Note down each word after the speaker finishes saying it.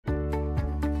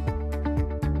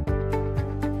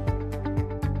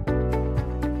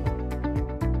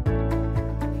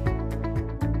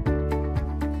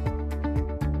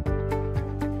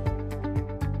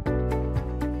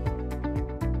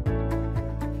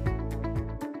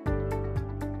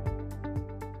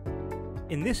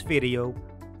In this video,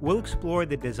 we'll explore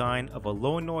the design of a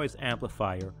low noise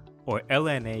amplifier, or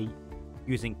LNA,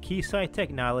 using Keysight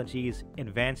Technology's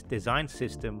advanced design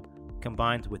system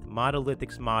combined with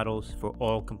Modelithics models for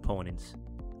all components.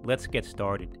 Let's get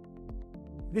started.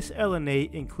 This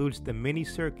LNA includes the mini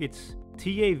circuit's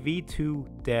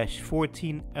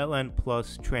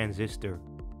TAV2-14LN+ transistor.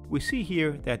 We see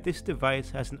here that this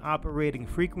device has an operating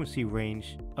frequency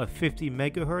range of 50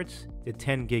 MHz to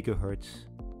 10 GHz.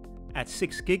 At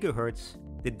 6 GHz,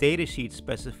 the datasheet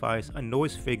specifies a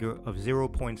noise figure of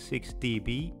 0.6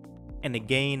 dB and a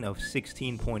gain of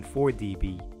 16.4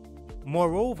 dB.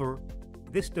 Moreover,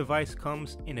 this device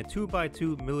comes in a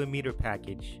 2x2 mm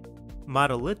package.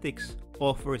 Modelithics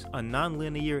offers a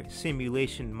nonlinear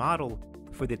simulation model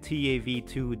for the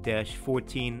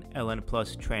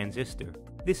TAV2-14LN+ transistor.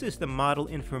 This is the model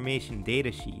information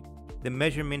datasheet. The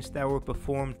measurements that were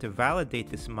performed to validate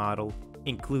this model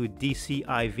include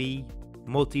DCIV,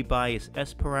 multi-bias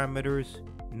S parameters,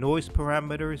 noise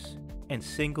parameters, and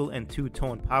single and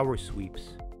two-tone power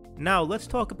sweeps. Now let's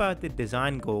talk about the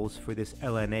design goals for this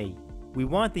LNA. We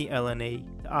want the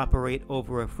LNA to operate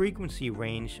over a frequency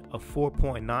range of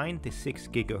 4.9 to 6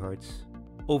 GHz.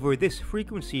 Over this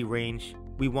frequency range,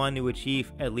 we want to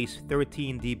achieve at least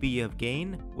 13 dB of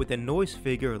gain with a noise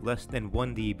figure less than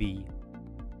 1 dB.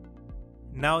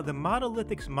 Now the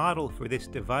Modelithics model for this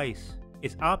device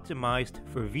is optimized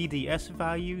for VDS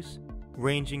values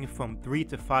ranging from 3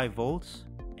 to 5 volts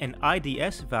and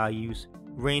IDS values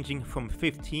ranging from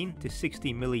 15 to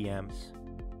 60 milliamps.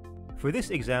 For this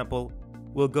example,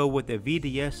 we'll go with a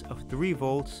VDS of 3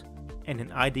 volts and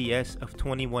an IDS of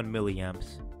 21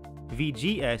 milliamps.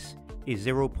 VGS is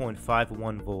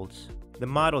 0.51 volts. The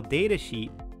model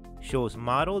datasheet shows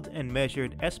modeled and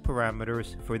measured S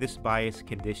parameters for this bias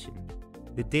condition.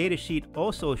 The datasheet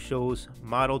also shows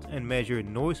modeled and measured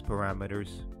noise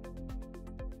parameters.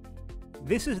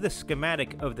 This is the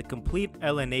schematic of the complete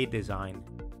LNA design.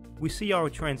 We see our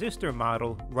transistor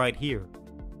model right here.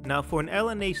 Now for an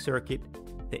LNA circuit,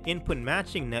 the input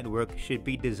matching network should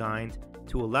be designed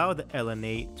to allow the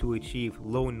LNA to achieve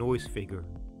low noise figure.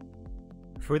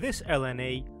 For this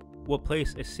LNA, we'll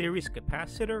place a series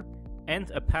capacitor and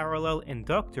a parallel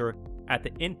inductor at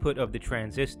the input of the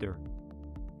transistor.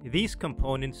 These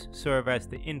components serve as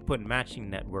the input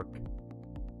matching network.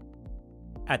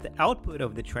 At the output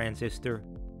of the transistor,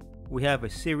 we have a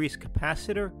series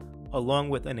capacitor along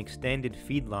with an extended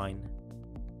feed line.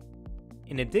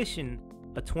 In addition,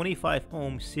 a 25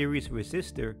 ohm series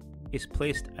resistor is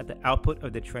placed at the output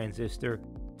of the transistor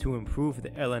to improve the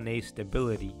LNA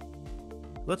stability.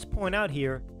 Let's point out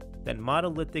here that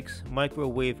Modelithics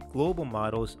microwave global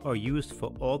models are used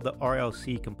for all the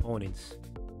RLC components.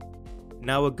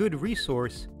 Now a good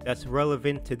resource that's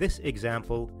relevant to this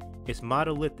example is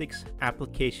Modelithics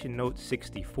Application Note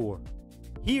 64.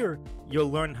 Here, you'll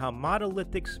learn how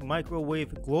Modelithics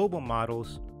microwave global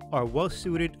models are well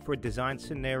suited for design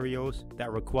scenarios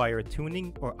that require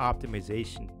tuning or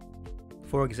optimization.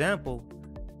 For example,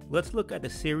 let's look at the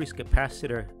series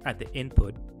capacitor at the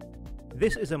input.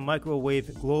 This is a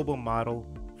microwave global model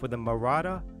for the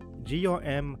Murata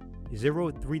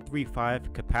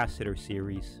GRM0335 capacitor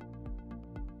series.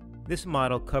 This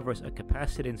model covers a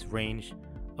capacitance range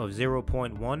of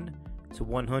 0.1 to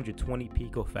 120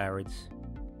 picofarads.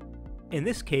 In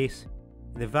this case,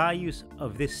 the values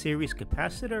of this series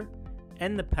capacitor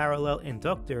and the parallel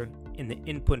inductor in the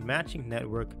input matching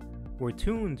network were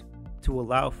tuned to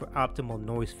allow for optimal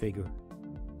noise figure.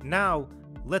 Now,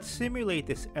 let's simulate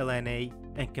this LNA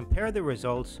and compare the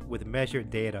results with measured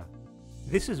data.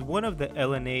 This is one of the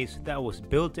LNAs that was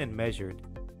built and measured.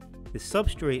 The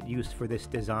substrate used for this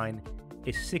design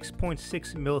is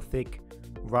 6.6 mil thick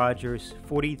Rogers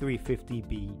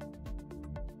 4350B.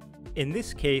 In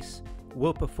this case,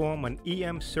 we'll perform an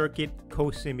EM circuit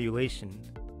co-simulation.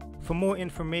 For more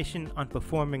information on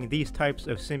performing these types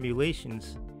of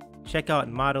simulations, check out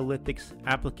Modelithics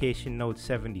Application Note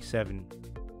 77.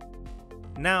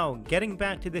 Now, getting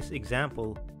back to this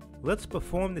example, let's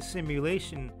perform the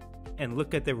simulation and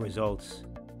look at the results.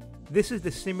 This is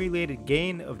the simulated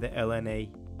gain of the LNA.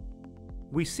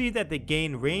 We see that the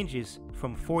gain ranges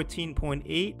from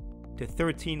 14.8 to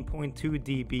 13.2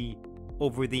 dB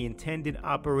over the intended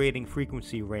operating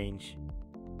frequency range.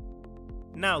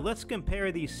 Now let's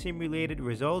compare these simulated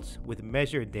results with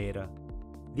measured data.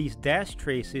 These dash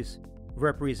traces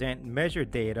represent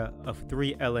measured data of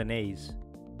 3 LNAs.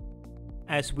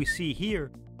 As we see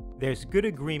here, there's good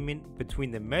agreement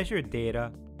between the measured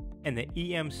data and the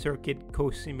EM circuit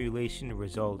co-simulation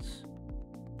results.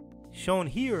 Shown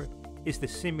here is the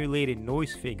simulated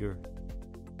noise figure.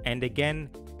 And again,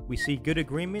 We see good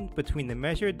agreement between the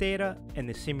measured data and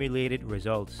the simulated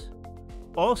results.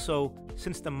 Also,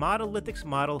 since the Modelithics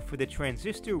model for the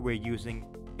transistor we're using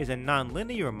is a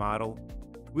nonlinear model,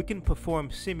 we can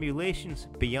perform simulations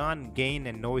beyond gain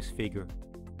and noise figure.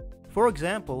 For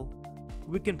example,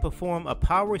 we can perform a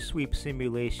power sweep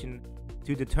simulation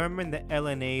to determine the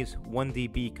LNA's 1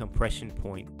 dB compression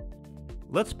point.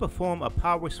 Let's perform a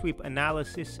power sweep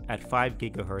analysis at 5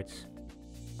 GHz.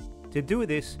 To do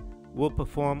this, we'll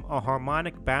perform a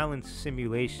harmonic balance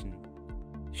simulation.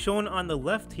 Shown on the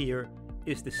left here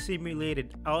is the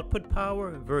simulated output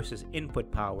power versus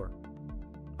input power.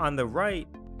 On the right,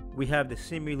 we have the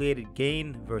simulated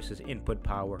gain versus input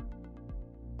power.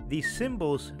 These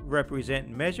symbols represent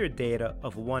measured data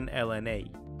of 1 LNA.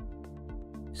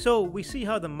 So we see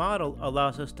how the model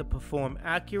allows us to perform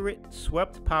accurate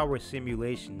swept power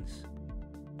simulations.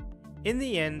 In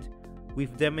the end,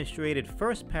 we've demonstrated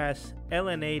first-pass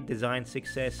LNA design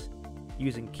success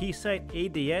using Keysight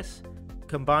ADS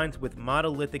combined with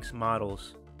Modelithics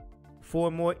models. For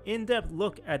a more in-depth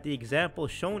look at the example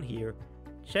shown here,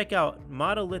 check out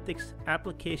Modelithics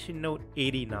Application Note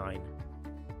 89.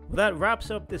 Well, that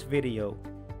wraps up this video.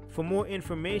 For more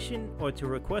information or to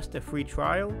request a free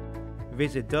trial,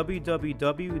 visit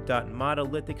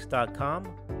www.modelithics.com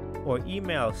or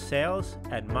email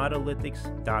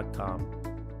sales@modelithics.com.